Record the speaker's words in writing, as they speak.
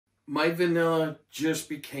My vanilla just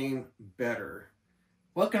became better.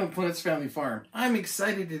 Welcome to Clement's Family Farm. I'm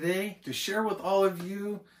excited today to share with all of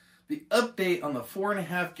you the update on the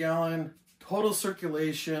 4.5 gallon total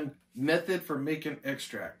circulation method for making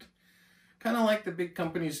extract. Kind of like the big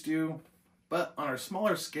companies do, but on a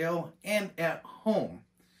smaller scale and at home.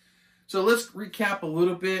 So let's recap a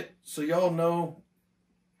little bit so y'all know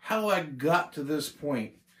how I got to this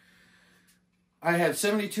point. I had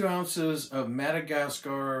 72 ounces of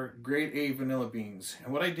Madagascar grade A vanilla beans.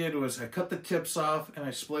 And what I did was I cut the tips off and I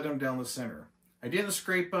split them down the center. I didn't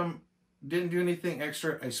scrape them, didn't do anything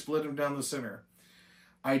extra. I split them down the center.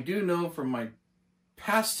 I do know from my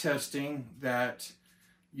past testing that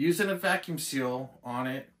using a vacuum seal on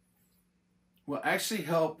it will actually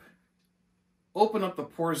help open up the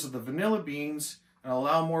pores of the vanilla beans and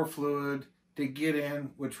allow more fluid to get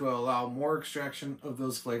in, which will allow more extraction of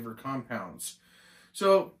those flavor compounds.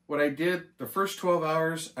 So what I did, the first 12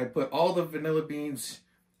 hours, I put all the vanilla beans,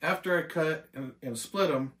 after I cut and split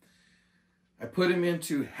them, I put them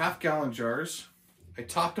into half-gallon jars. I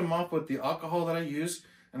topped them off with the alcohol that I used,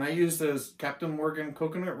 and I used this Captain Morgan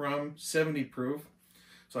coconut rum, 70 proof.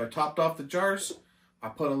 So I topped off the jars, I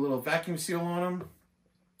put a little vacuum seal on them,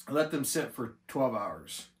 I let them sit for 12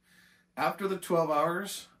 hours. After the 12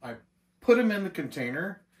 hours, I put them in the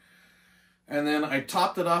container, and then I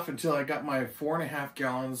topped it off until I got my 4.5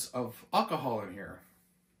 gallons of alcohol in here.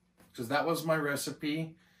 Because that was my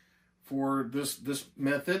recipe for this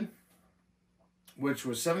method, which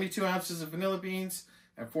was 72 ounces of vanilla beans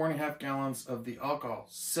and 4.5 gallons of the alcohol,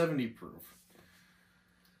 70 proof.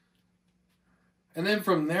 And then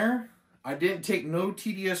from there, I didn't take no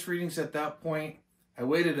TDS readings at that point. I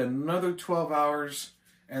waited another 12 hours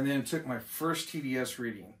and then took my first TDS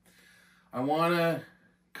reading. I want to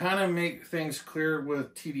kind of make things clear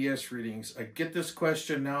with TDS readings. I get this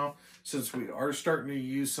question now since we are starting to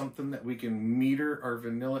use something that we can meter our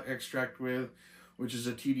vanilla extract with, which is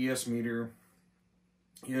a TDS meter.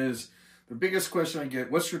 Is the biggest question I get,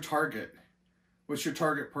 what's your target? What's your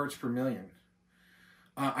target parts per million?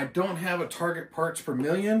 I don't have a target parts per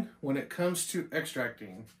million when it comes to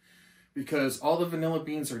extracting because all the vanilla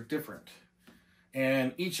beans are different.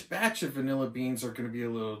 And each batch of vanilla beans are going to be a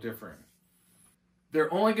little different.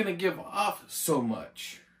 They're only going to give off so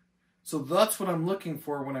much. So that's what I'm looking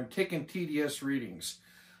for when I'm taking TDS readings.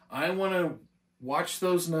 I want to watch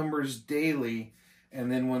those numbers daily, and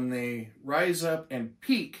then when they rise up and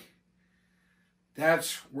peak,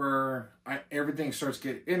 that's where everything starts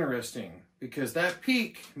getting interesting, because that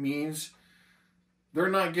peak means they're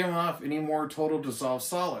not giving off any more total dissolved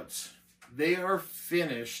solids. They are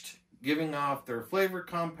finished giving off their flavor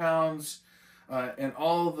compounds and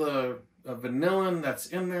all the vanillin that's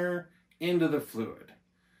in there into the fluid.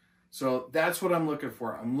 So that's what I'm looking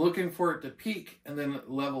for. I'm looking for it to peak and then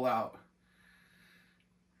level out.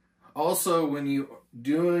 Also, when you're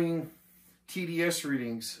doing TDS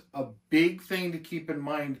readings, a big thing to keep in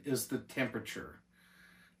mind is the temperature.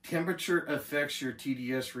 Temperature affects your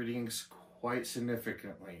TDS readings quite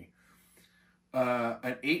significantly.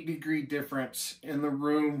 An 8-degree difference in the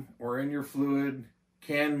room or in your fluid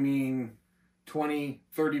can mean 20,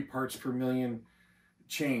 30 parts per million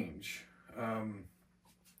change.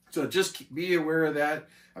 So just be aware of that.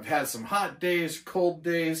 I've had some hot days, cold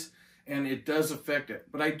days, and it does affect it.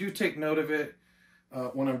 But I do take note of it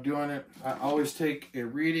when I'm doing it. I always take a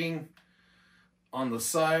reading on the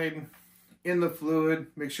side, in the fluid,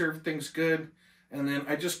 make sure everything's good, and then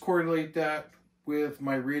I just correlate that with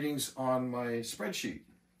my readings on my spreadsheet.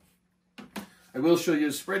 I will show you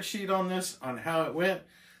a spreadsheet on this, on how it went.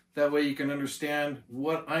 That way you can understand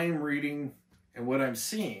what I'm reading and what I'm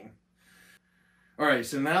seeing. All right,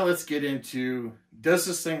 so now let's get into, does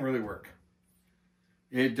this thing really work?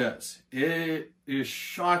 It does. It is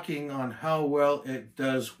shocking on how well it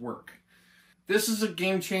does work. This is a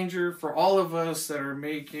game changer for all of us that are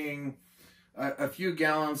making a few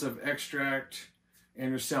gallons of extract and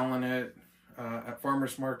you're selling it at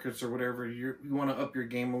farmers markets or whatever. You want to up your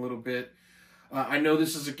game a little bit. I know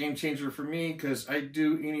this is a game changer for me because I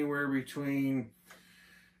do anywhere between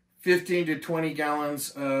 15 to 20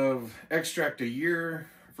 gallons of extract a year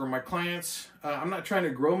for my clients. I'm not trying to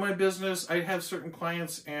grow my business. I have certain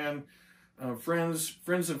clients and friends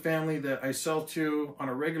and family that I sell to on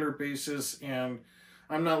a regular basis, and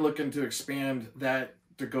I'm not looking to expand that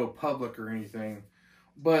to go public or anything.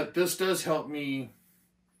 But this does help me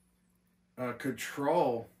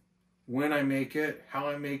control when I make it, how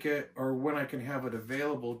I make it, or when I can have it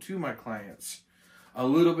available to my clients a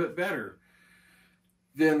little bit better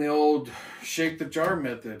than the old shake the jar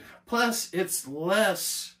method. Plus, it's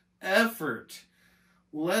less effort,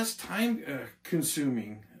 less time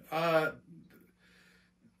consuming.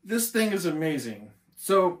 This thing is amazing.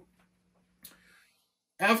 So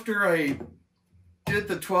after I did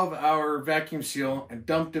the 12-hour vacuum seal and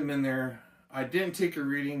dumped them in there, I didn't take a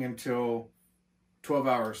reading until 12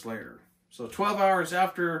 hours later. So 12 hours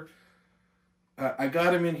after I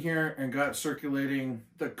got them in here and got circulating,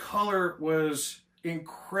 the color was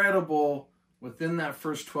incredible within that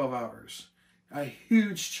first 12 hours. A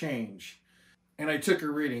huge change. And I took a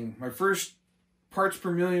reading. My first parts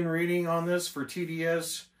per million reading on this for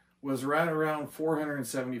TDS was right around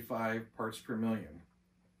 475 parts per million.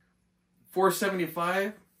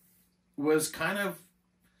 475 was kind of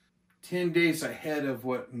 10 days ahead of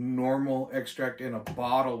what normal extract in a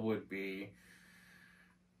bottle would be.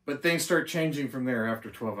 But things start changing from there after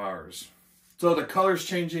 12 hours. So the color's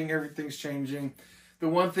changing, everything's changing. The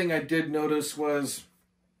one thing I did notice was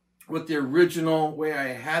with the original way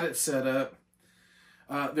I had it set up,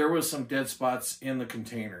 there was some dead spots in the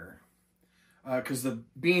container. Because the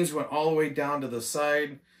beans went all the way down to the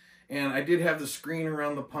side. And I did have the screen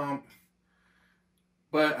around the pump.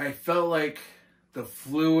 But I felt like the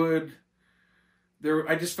fluid,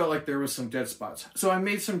 I just felt like there was some dead spots. So I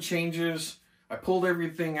made some changes. I pulled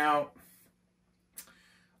everything out.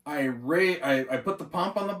 I put the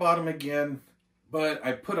pump on the bottom again, but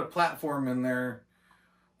I put a platform in there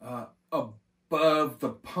above the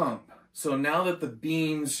pump. So now that the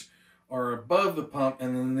beans are above the pump,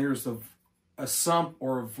 and then there's a sump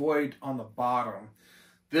or a void on the bottom.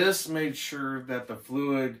 This made sure that the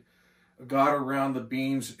fluid got around the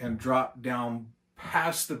beans and dropped down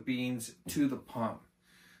past the beans to the pump.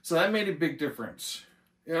 So that made a big difference.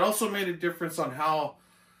 It also made a difference on how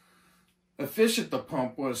efficient the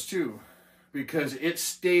pump was too, because it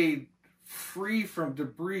stayed free from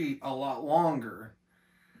debris a lot longer.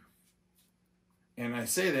 And I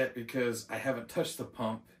say that because I haven't touched the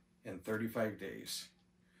pump in 35 days.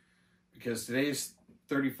 Because today's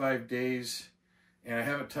 35 days and I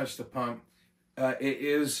haven't touched the pump. It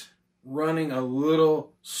is running a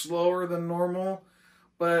little slower than normal,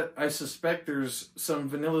 but I suspect there's some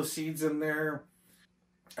vanilla seeds in there.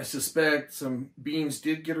 I suspect some beans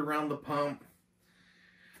did get around the pump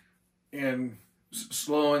and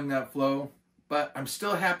slowing that flow, but I'm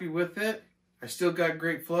still happy with it. I still got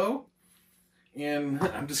great flow, and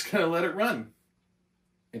I'm just gonna let it run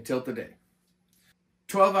until today.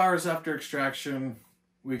 12 hours after extraction,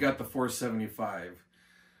 we got the 475.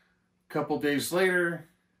 A couple days later,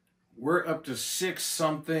 we're up to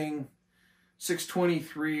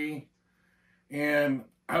 623, and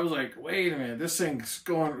I was like, wait a minute, this thing's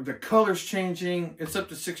going, the color's changing, it's up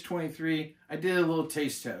to 623. I did a little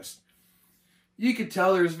taste test. You could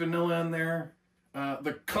tell there's vanilla in there.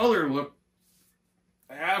 The color looked,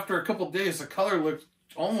 after a couple days, the color looked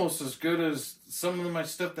almost as good as some of my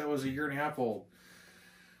stuff that was a year and a half old.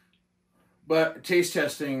 But taste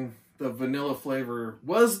testing, the vanilla flavor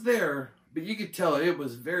was there, but you could tell it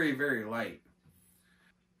was very, very light.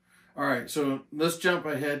 All right, so let's jump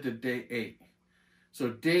ahead to day 8. So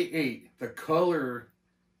day 8, the color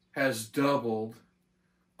has doubled.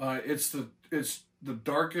 It's the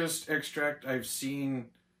darkest extract I've seen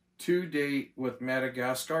to date with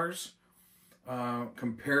Madagascars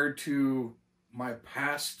compared to my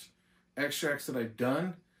past extracts that I've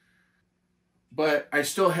done. But I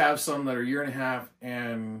still have some that are 1.5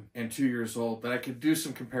 years and 2 years old that I could do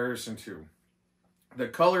some comparison to. The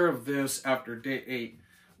color of this after day 8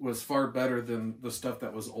 was far better than the stuff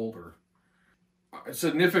that was older.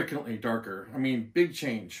 Significantly darker. I mean, big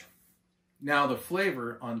change. Now the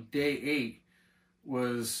flavor on day 8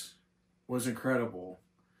 was incredible.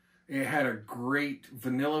 It had a great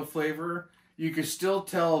vanilla flavor. You could still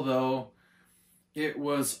tell though it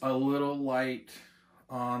was a little light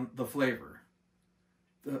on the flavor.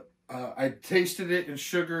 I tasted it in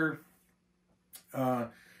sugar,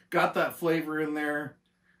 got that flavor in there.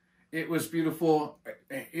 It was beautiful.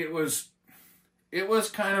 It was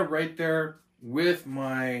kind of right there with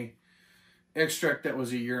my extract that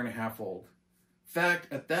was 1.5 years old. In fact,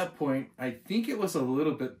 at that point, I think it was a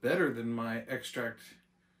little bit better than my extract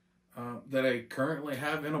that I currently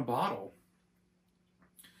have in a bottle.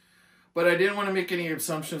 But I didn't want to make any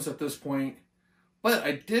assumptions at this point. But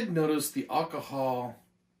I did notice the alcohol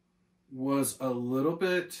was a little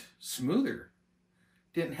bit smoother.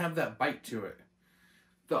 Didn't have that bite to it.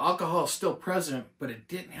 The alcohol is still present, but it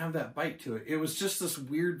didn't have that bite to it. It was just this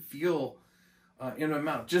weird feel in my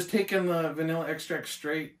mouth. Just taking the vanilla extract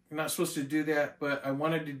straight. You're not supposed to do that, but I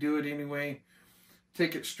wanted to do it anyway.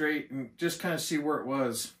 Take it straight and just kind of see where it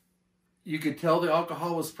was. You could tell the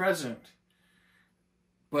alcohol was present,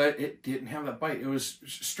 but it didn't have that bite. It was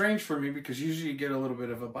strange for me because usually you get a little bit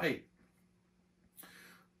of a bite.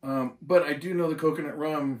 But I do know the coconut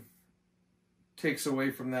rum takes away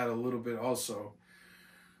from that a little bit also.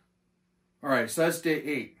 All right, so that's day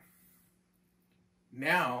 8.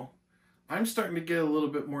 Now, I'm starting to get a little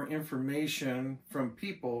bit more information from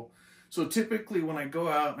people. So typically when I go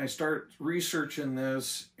out and I start researching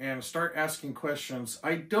this and start asking questions,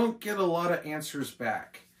 I don't get a lot of answers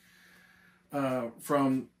back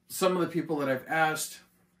from some of the people that I've asked.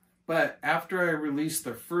 But after I released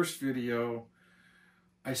the first video,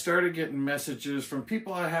 I started getting messages from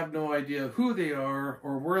people I have no idea who they are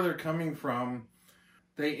or where they're coming from.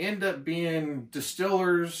 They end up being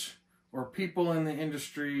distillers or people in the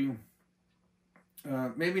industry,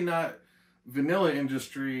 maybe not vanilla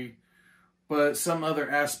industry, but some other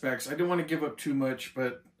aspects. I don't want to give up too much,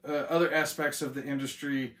 but other aspects of the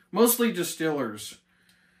industry, mostly distillers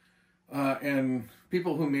and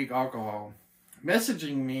people who make alcohol,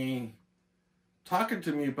 messaging me, talking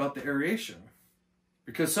to me about the aeration.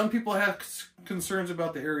 Because some people have concerns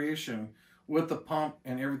about the aeration with the pump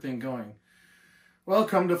and everything going. Well,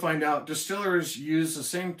 come to find out, distillers use the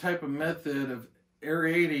same type of method of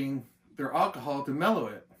aerating their alcohol to mellow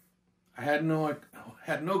it. I had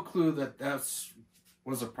no clue that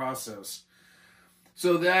was a process.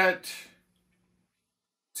 So that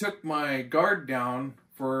took my guard down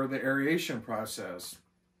for the aeration process.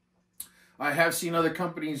 I have seen other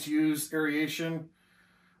companies use aeration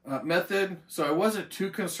method, so I wasn't too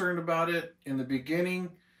concerned about it in the beginning,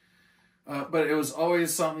 but it was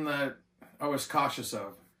always something that I was cautious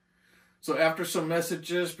of. So after some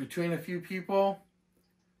messages between a few people,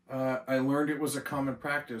 I learned it was a common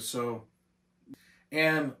practice.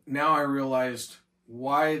 And now I realized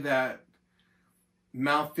why that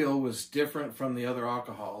mouthfeel was different from the other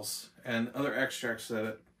alcohols and other extracts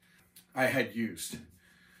that I had used.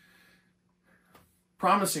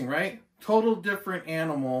 Promising, right? Total different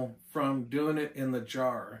animal from doing it in the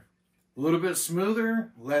jar. A little bit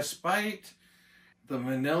smoother, less bite. The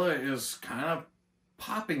vanilla is kind of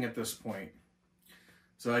popping at this point.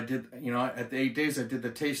 So I did, at the 8 days I did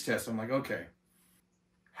the taste test. I'm like, okay,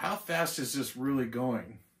 how fast is this really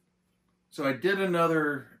going? So I did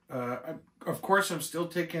another, of course I'm still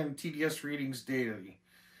taking TDS readings daily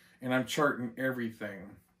and I'm charting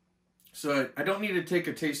everything. So I don't need to take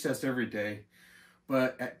a taste test every day.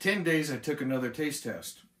 But at 10 days, I took another taste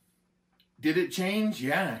test. Did it change?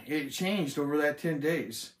 Yeah, it changed over that 10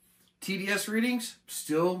 days. TDS readings,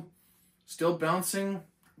 still bouncing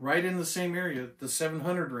right in the same area, the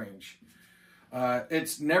 700 range.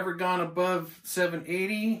 It's never gone above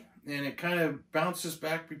 780, and it kind of bounces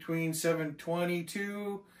back between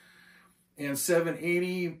 722 and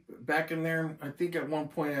 780, back in there. I think at one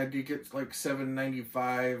point I did get like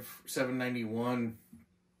 795, 791,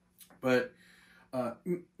 but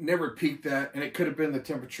never peaked that, and it could have been the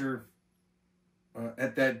temperature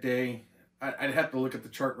at that day. I'd have to look at the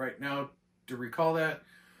chart right now to recall that.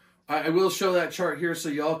 I will show that chart here so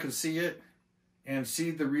y'all can see it and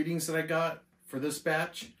see the readings that I got for this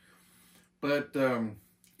batch. But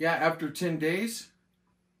yeah, after 10 days,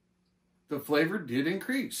 the flavor did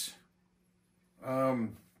increase.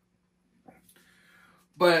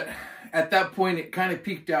 But at that point, it kind of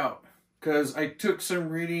peaked out. Because I took some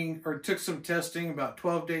reading, or took some testing about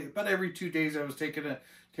 12 days, about every 2 days I was taking a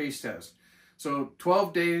taste test. So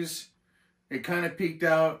 12 days, it kind of peaked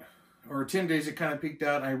out, or 10 days it kind of peaked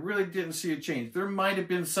out. I really didn't see a change. There might have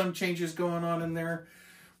been some changes going on in there,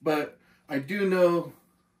 but I do know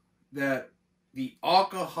that the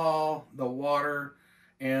alcohol, the water,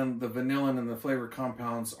 and the vanillin and the flavor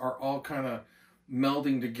compounds are all kind of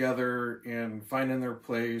melding together and finding their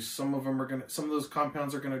place. Some of those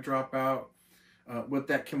compounds are gonna drop out with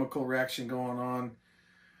that chemical reaction going on.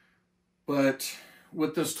 But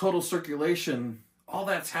with this total circulation, all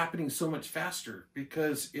that's happening so much faster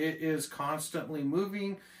because it is constantly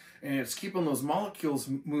moving and it's keeping those molecules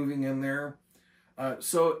moving in there.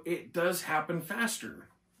 So it does happen faster.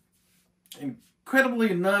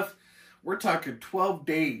 Incredibly enough, we're talking 12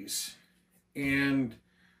 days, and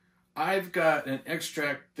I've got an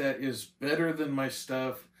extract that is better than my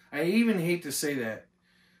stuff. I even hate to say that.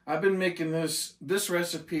 I've been making this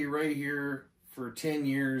recipe right here for 10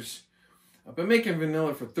 years. I've been making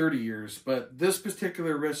vanilla for 30 years, but this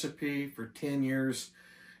particular recipe for 10 years.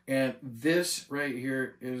 And this right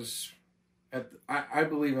here is, I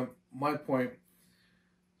believe at my point,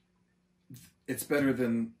 it's better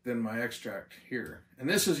than my extract here. And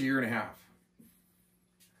this is 1.5 years.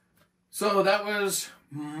 So that was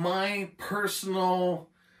my personal,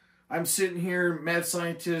 I'm sitting here, mad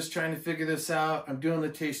scientist, trying to figure this out. I'm doing the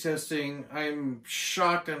taste testing. I'm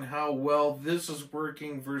shocked on how well this is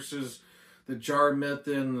working versus the jar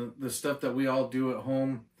method and the stuff that we all do at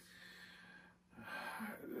home.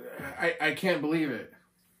 I can't believe it.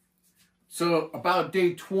 So about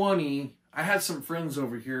day 20, I had some friends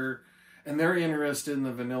over here, and they're interested in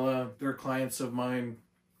the vanilla. They're clients of mine.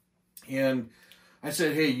 And I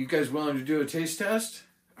said, hey, you guys willing to do a taste test?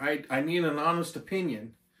 I need an honest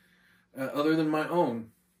opinion other than my own.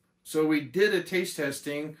 So we did a taste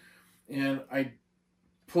testing, and I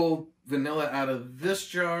pulled vanilla out of this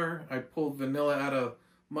jar. I pulled vanilla out of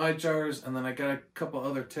my jars, and then I got a couple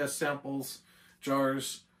other test samples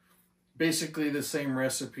jars. Basically the same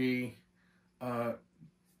recipe.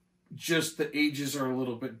 Just the ages are a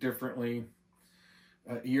little bit differently.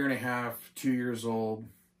 A year and a half, 2 years old.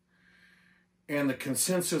 And the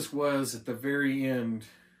consensus was at the very end,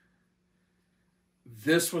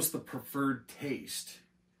 this was the preferred taste.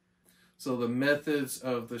 So the methods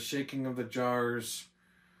of the shaking of the jars,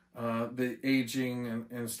 the aging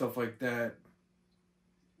and stuff like that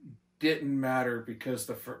didn't matter because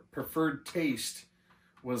the preferred taste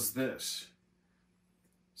was this.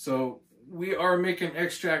 So we are making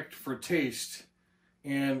extract for taste,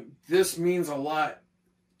 and this means a lot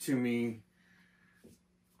to me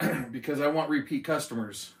because I want repeat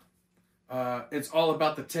customers. It's all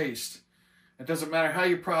about the taste. It doesn't matter how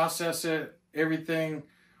you process it, everything,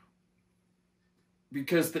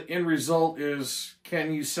 because the end result is,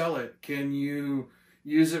 can you sell it? Can you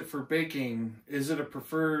use it for baking? Is it a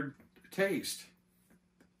preferred taste?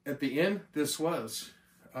 At the end, this was.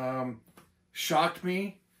 Shocked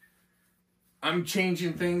me. I'm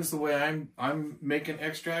changing things the way I'm making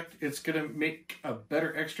extract. It's gonna make a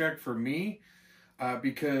better extract for me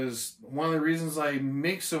because one of the reasons I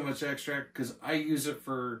make so much extract because I use it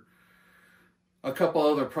for a couple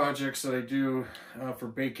other projects that I do for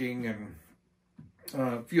baking and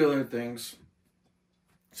a few other things.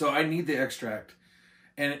 So I need the extract,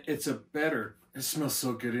 and it's a better. It smells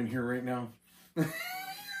so good in here right now.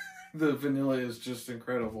 The vanilla is just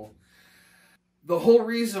incredible. The whole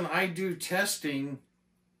reason I do testing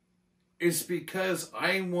is because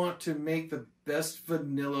I want to make the best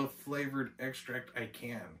vanilla flavored extract I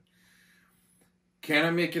can. Can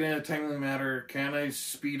I make it in a timely manner? Can I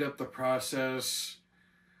speed up the process?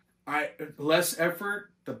 Less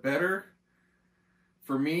effort, the better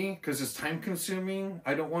for me, because it's time consuming.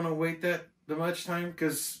 I don't want to wait that much time,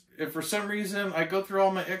 because if for some reason I go through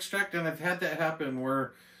all my extract, and I've had that happen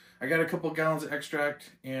where I got a couple gallons of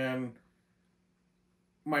extract and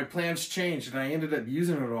my plans changed and I ended up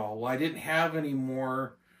using it all. Well, I didn't have any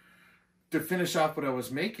more to finish off what I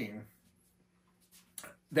was making.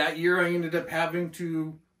 That year I ended up having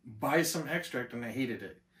to buy some extract, and I hated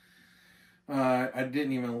it. I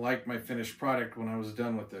didn't even like my finished product when I was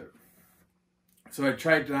done with it. So I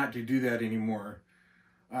tried not to do that anymore.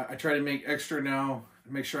 I try to make extra now,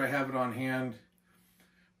 make sure I have it on hand.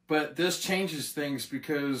 But this changes things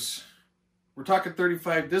because we're talking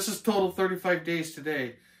 35, this is total 35 days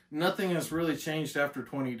today. Nothing has really changed after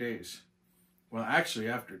 20 days. Well, actually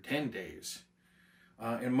after 10 days.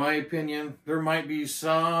 In my opinion, there might be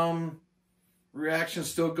some reaction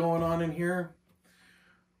still going on in here.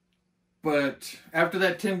 But after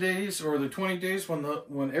that 10 days or the 20 days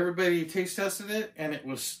when everybody taste tested it and it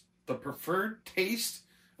was the preferred taste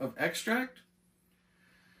of extract,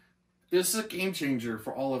 this is a game changer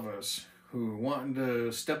for all of us who wanting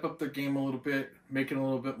to step up their game a little bit, making a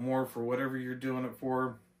little bit more for whatever you're doing it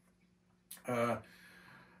for.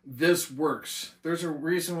 This works. There's a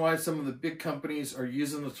reason why some of the big companies are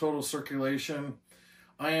using the total circulation.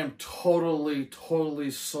 I am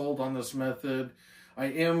totally sold on this method. I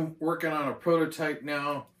am working on a prototype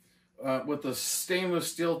now with a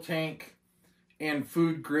stainless steel tank and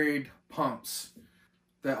food grade pumps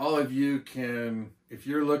that all of you can, if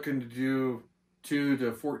you're looking to do 2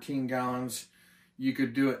 to 14 gallons, you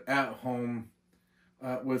could do it at home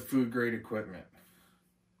with food grade equipment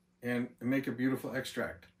and make a beautiful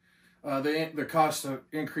extract. The cost of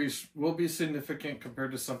increase will be significant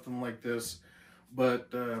compared to something like this,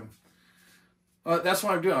 but that's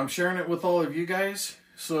what I'm doing. I'm sharing it with all of you guys.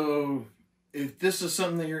 So if this is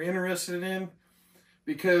something that you're interested in,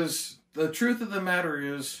 because the truth of the matter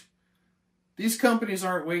is these companies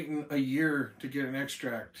aren't waiting a year to get an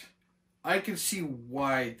extract. I can see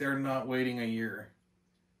why they're not waiting a year,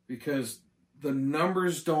 because the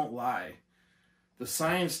numbers don't lie. The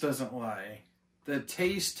science doesn't lie. The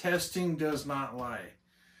taste testing does not lie.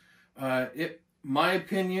 My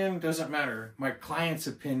opinion doesn't matter. My client's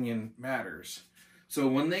opinion matters. So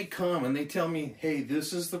when they come and they tell me, hey,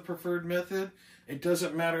 this is the preferred method, it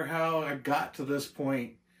doesn't matter how I got to this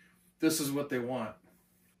point. This is what they want.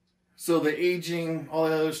 So the aging, all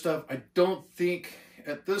that other stuff, I don't think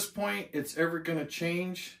at this point it's ever going to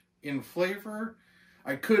change in flavor.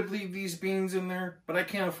 I could leave these beans in there, but I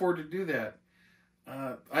can't afford to do that.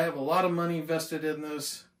 I have a lot of money invested in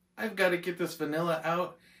this. I've got to get this vanilla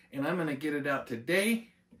out, and I'm going to get it out today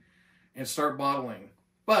and start bottling.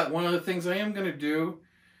 But one of the things I am going to do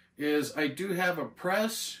is I do have a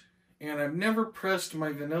press, and I've never pressed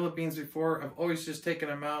my vanilla beans before. I've always just taken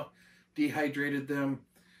them out, dehydrated them,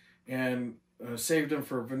 and saved them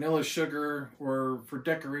for vanilla sugar or for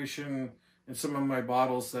decoration in some of my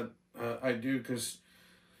bottles that I do, because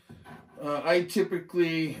I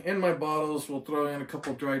typically, in my bottles, will throw in a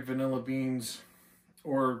couple dried vanilla beans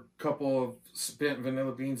or a couple of spent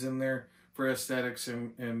vanilla beans in there for aesthetics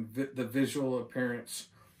and the visual appearance.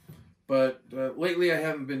 But lately I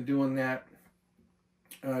haven't been doing that.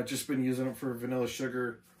 Just been using it for vanilla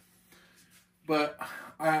sugar. But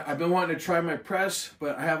I've been wanting to try my press,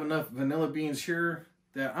 but I have enough vanilla beans here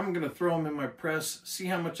that I'm going to throw them in my press, see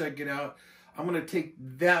how much I get out. I'm going to take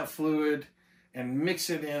that fluid and mix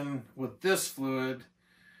it in with this fluid,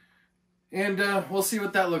 and we'll see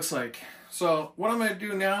what that looks like. So what I'm going to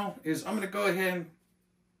do now is I'm going to go ahead and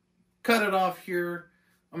cut it off here.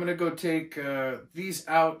 I'm going to go take these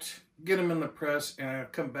out, get them in the press, and I'll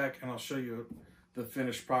come back and I'll show you the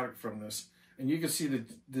finished product from this. And you can see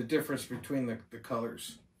the difference between the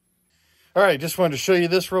colors. All right, just wanted to show you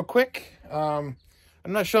this real quick. I'm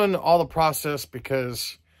not showing all the process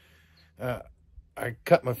because I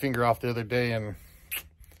cut my finger off the other day, and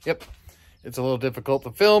yep, it's a little difficult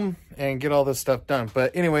to film and get all this stuff done.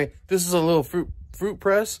 But anyway, this is a little fruit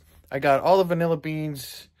press. I got all the vanilla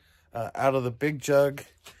beans out of the big jug,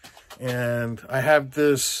 and I have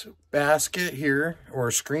this basket here,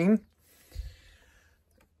 or screen,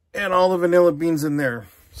 and all the vanilla beans in there.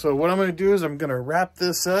 So what I'm going to do is I'm going to wrap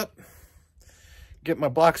this up, get my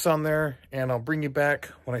blocks on there, and I'll bring you back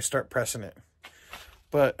when I start pressing it.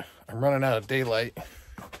 But I'm running out of daylight.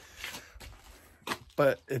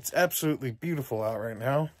 But it's absolutely beautiful out right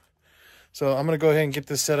now. So I'm going to go ahead and get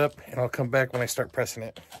this set up, and I'll come back when I start pressing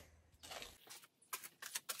it.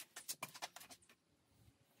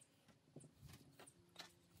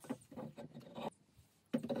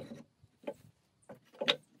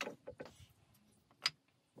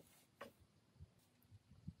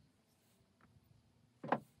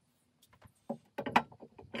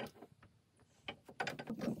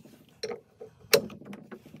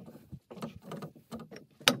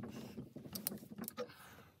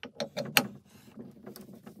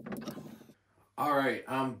 All right,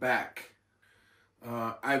 I'm back.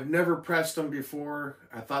 I've never pressed them before.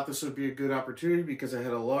 I thought this would be a good opportunity because I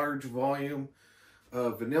had a large volume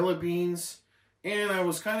of vanilla beans, and I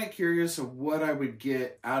was kind of curious of what I would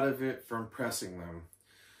get out of it from pressing them.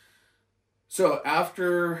 So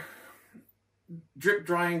after drip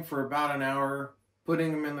drying for about an hour,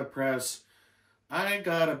 putting them in the press, I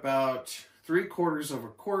got about 3/4 of a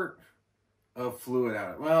quart of fluid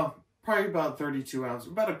out of it. Well, probably about 32 ounces,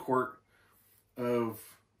 about a quart of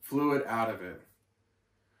fluid out of it,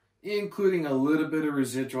 including a little bit of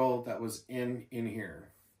residual that was in here.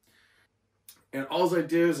 And all I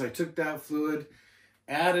did is I took that fluid,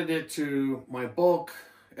 added it to my bulk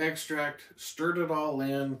extract, stirred it all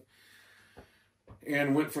in,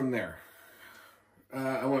 and went from there.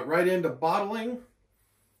 I went right into bottling,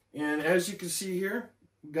 and as you can see here,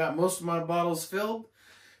 got most of my bottles filled,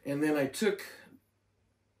 and then I took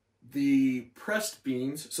the pressed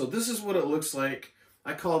beans. So this is what it looks like.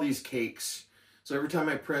 I call these cakes. So every time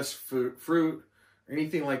I press fruit or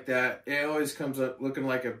anything like that, it always comes up looking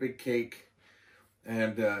like a big cake.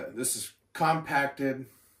 And this is compacted.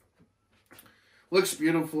 Looks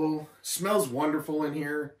beautiful. Smells wonderful in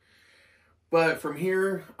here. But from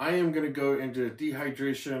here, I am going to go into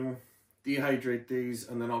dehydration, dehydrate these,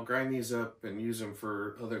 and then I'll grind these up and use them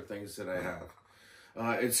for other things that I have.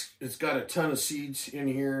 It's got a ton of seeds in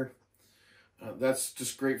here. That's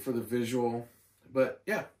just great for the visual. But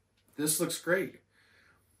yeah, this looks great.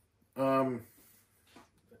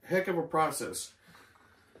 Heck of a process.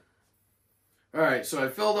 All right, so I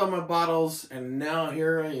filled all my bottles, and now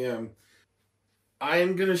here I am. I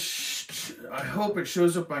am gonna, I hope it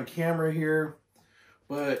shows up on camera here,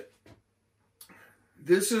 but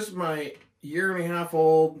this is my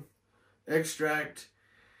 1.5-year-old extract.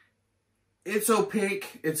 It's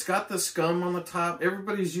opaque. It's got the scum on the top.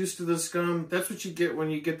 Everybody's used to the scum. That's what you get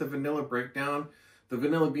when you get the vanilla breakdown. The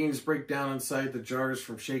vanilla beans break down inside the jars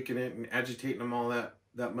from shaking it and agitating them all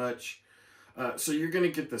that much. So you're going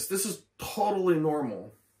to get this. This is totally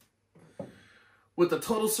normal. With the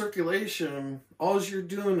total circulation, all you're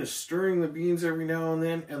doing is stirring the beans every now and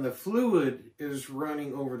then, and the fluid is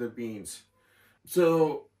running over the beans.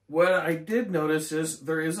 So what I did notice is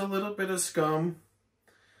there is a little bit of scum.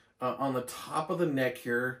 on the top of the neck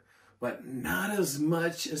here, but not as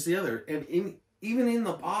much as the other. And even in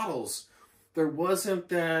the bottles, there wasn't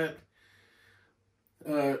that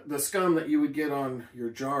the scum that you would get on your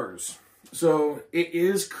jars. So it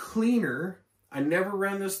is cleaner. I never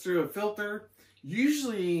ran this through a filter.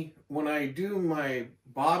 Usually when I do my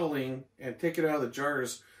bottling and take it out of the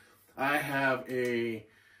jars, I have a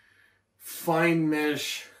fine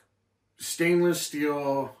mesh stainless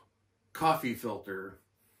steel coffee filter.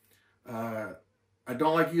 I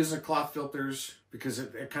don't like using cloth filters because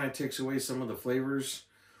it kind of takes away some of the flavors,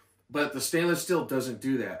 but the stainless steel doesn't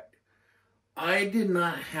do that. I did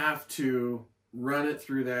not have to run it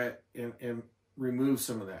through that and remove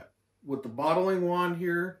some of that. With the bottling wand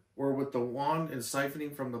here, or with the wand and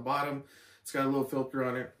siphoning from the bottom, it's got a little filter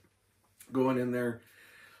on it going in there.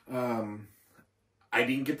 I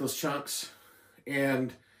didn't get those chunks,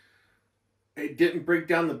 and it didn't break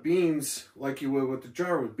down the beans like you would with the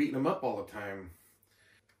jar with beating them up all the time.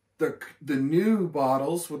 The new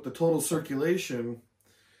bottles with the total circulation,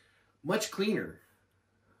 much cleaner.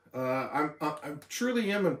 I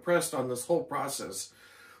truly am impressed on this whole process.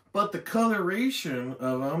 But the coloration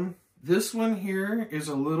of them, this one here is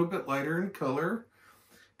a little bit lighter in color,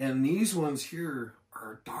 and these ones here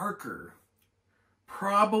are darker.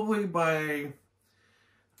 Probably by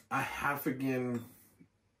a half again.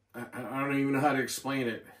 I don't even know how to explain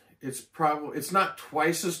it. It's not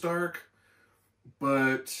twice as dark,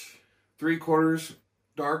 but 3/4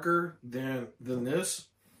 darker than this.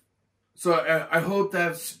 So I hope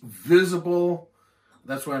that's visible.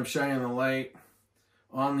 That's why I'm shining the light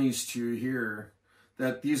on these two here,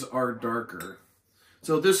 that these are darker.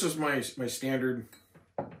 So this is my standard.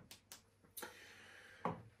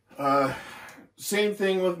 Same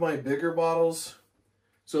thing with my bigger bottles.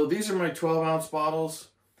 So these are my 12-ounce bottles.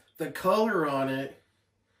 The color on it,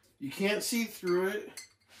 you can't see through it.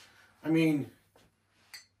 I mean,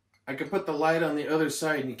 I could put the light on the other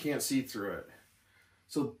side and you can't see through it.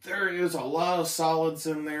 So there is a lot of solids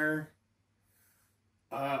in there.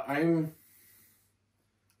 I'm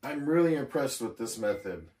really impressed with this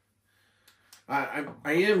method. I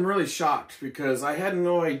am really shocked because I had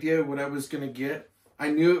no idea what I was going to get. I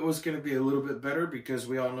knew it was going to be a little bit better because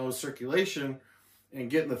we all know circulation and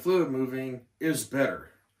getting the fluid moving is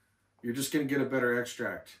better. You're just going to get a better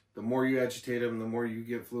extract. The more you agitate them, the more you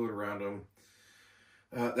get fluid around them.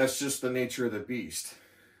 That's just the nature of the beast.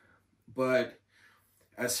 But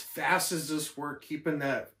as fast as this worked, keeping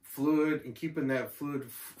that fluid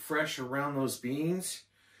fresh around those beans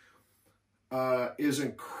is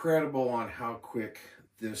incredible on how quick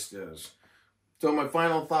this does. So my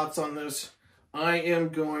final thoughts on this, I am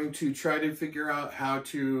going to try to figure out how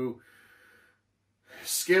to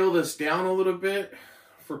scale this down a little bit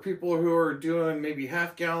for people who are doing maybe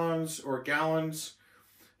half gallons or gallons,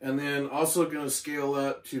 and then also going to scale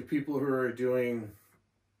up to people who are doing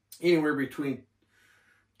anywhere between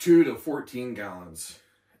 2 to 14 gallons,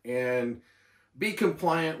 and be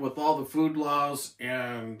compliant with all the food laws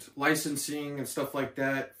and licensing and stuff like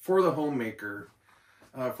that for the homemaker,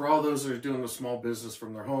 for all those that are doing a small business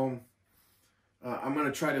from their home. I'm going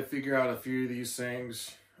to try to figure out a few of these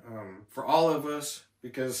things for all of us,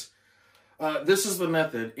 because this is the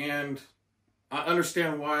method, and I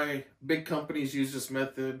understand why big companies use this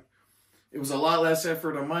method. It was a lot less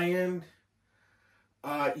effort on my end.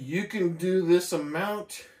 You can do this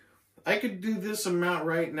amount. I could do this amount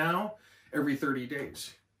right now every 30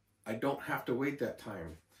 days. I don't have to wait that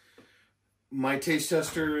time. My taste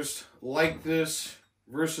testers like this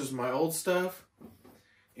versus my old stuff,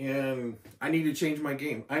 and I need to change my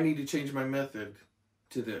game. I need to change my method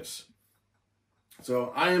to this.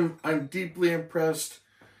 So I'm deeply impressed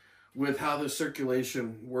with how the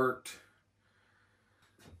circulation worked.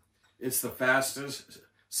 It's the fastest,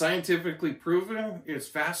 scientifically proven. It's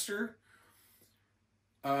faster.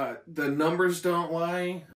 The numbers don't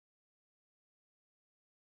lie.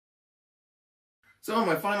 So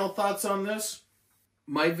my final thoughts on this,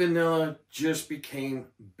 my vanilla just became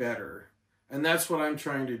better. And that's what I'm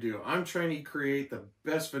trying to do. I'm trying to create the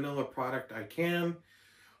best vanilla product I can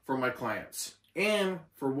for my clients and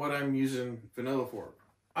for what I'm using vanilla for.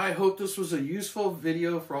 I hope this was a useful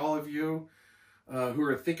video for all of you who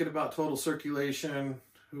are thinking about total circulation,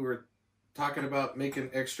 who are talking about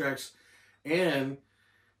making extracts, and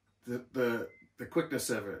the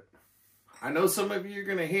quickness of it. I know some of you are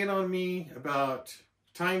going to hate on me about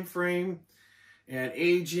time frame and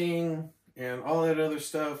aging and all that other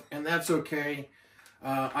stuff, and that's okay.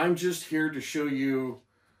 I'm just here to show you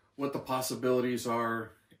what the possibilities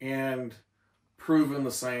are and proving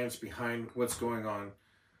the science behind what's going on.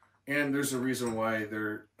 And there's a reason why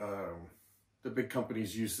the big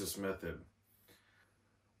companies use this method.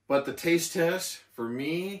 But the taste test for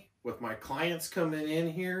me, with my clients coming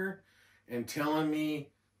in here and telling me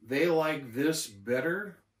they like this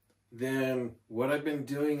better than what I've been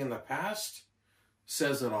doing in the past,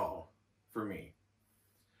 says it all for me.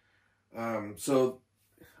 So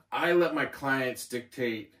I let my clients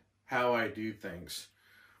dictate how I do things.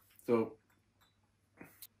 So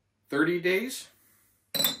 30 days,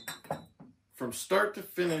 from start to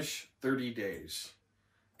finish, 30 days.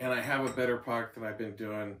 And I have a better product than I've been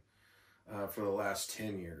doing for the last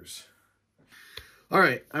 10 years. All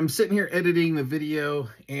right, I'm sitting here editing the video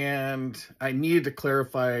and I needed to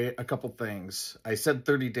clarify a couple things. I said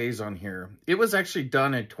 30 days on here. It was actually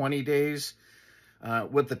done in 20 days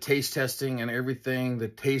with the taste testing and everything. The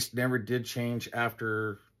taste never did change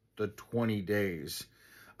after the 20 days.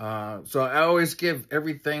 So I always give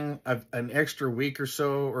everything an extra week or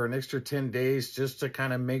so, or an extra 10 days, just to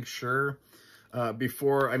kind of make sure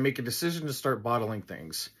before I make a decision to start bottling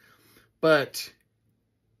things. But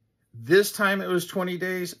this time it was 20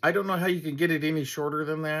 days. I don't know how you can get it any shorter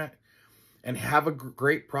than that and have a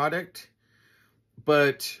great product.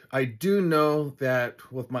 But I do know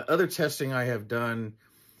that with my other testing I have done,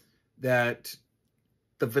 that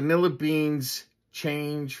the vanilla beans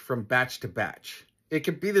change from batch to batch. It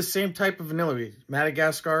could be the same type of vanilla beans.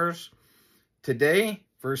 Madagascar's today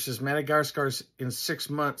versus Madagascar's in 6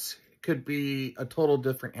 months could be a total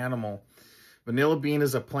different animal. Vanilla bean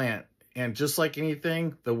is a plant. And just like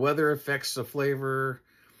anything, the weather affects the flavor.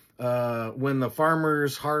 When the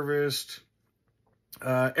farmers harvest,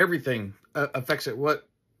 everything affects it. What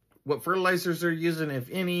fertilizers they're using, if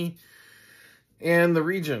any, and the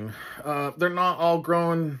region. They're not all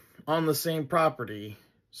grown on the same property.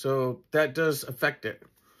 So that does affect it.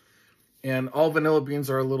 And all vanilla beans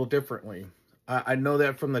are a little differently. I know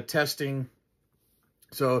that from the testing.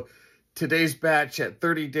 So today's batch at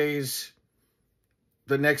 30 days,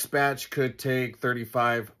 the next batch could take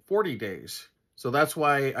 35, 40 days. So that's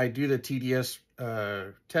why I do the TDS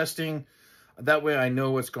testing. That way I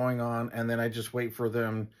know what's going on, and then I just wait for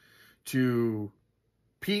them to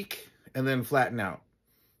peak and then flatten out.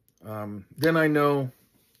 Then I know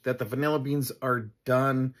that the vanilla beans are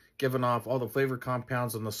done, giving off all the flavor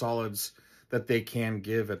compounds and the solids that they can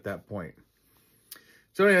give at that point.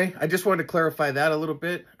 So anyway, I just wanted to clarify that a little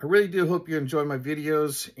bit. I really do hope you enjoy my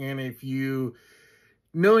videos, and if you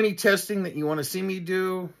know any testing that you want to see me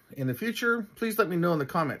do in the future, please let me know in the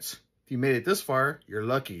comments. If you made it this far, you're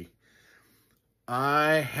lucky.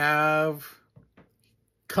 I have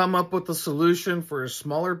come up with a solution for a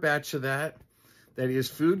smaller batch of that is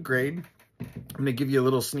food grade. I'm going to give you a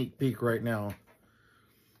little sneak peek right now.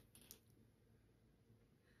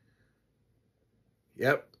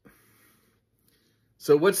 Yep.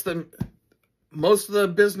 So most of the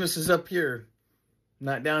business is up here,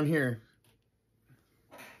 not down here.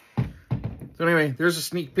 So anyway, there's a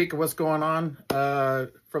sneak peek of what's going on.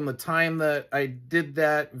 From the time that I did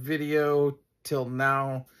that video till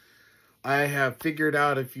now, I have figured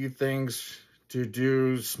out a few things to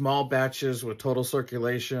do small batches with total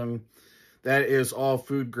circulation. That is all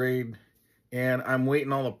food grade. And I'm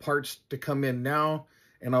waiting all the parts to come in now.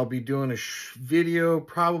 And I'll be doing a video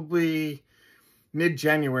probably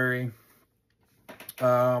mid-January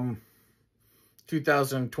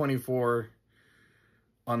 2024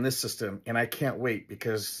 on this system. And I can't wait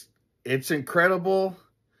because it's incredible.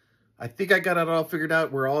 I think I got it all figured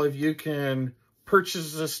out where all of you can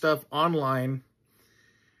purchase this stuff online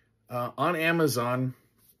on Amazon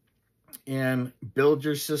and build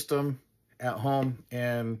your system at home,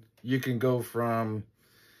 and you can go from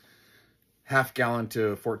half gallon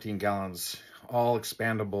to 14 gallons, all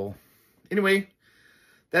expandable. Anyway,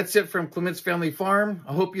 that's it from Clement's Family Farm.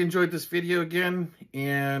 I hope you enjoyed this video again,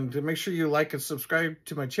 and make sure you like and subscribe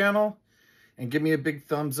to my channel and give me a big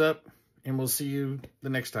thumbs up, and we'll see you the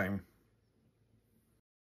next time.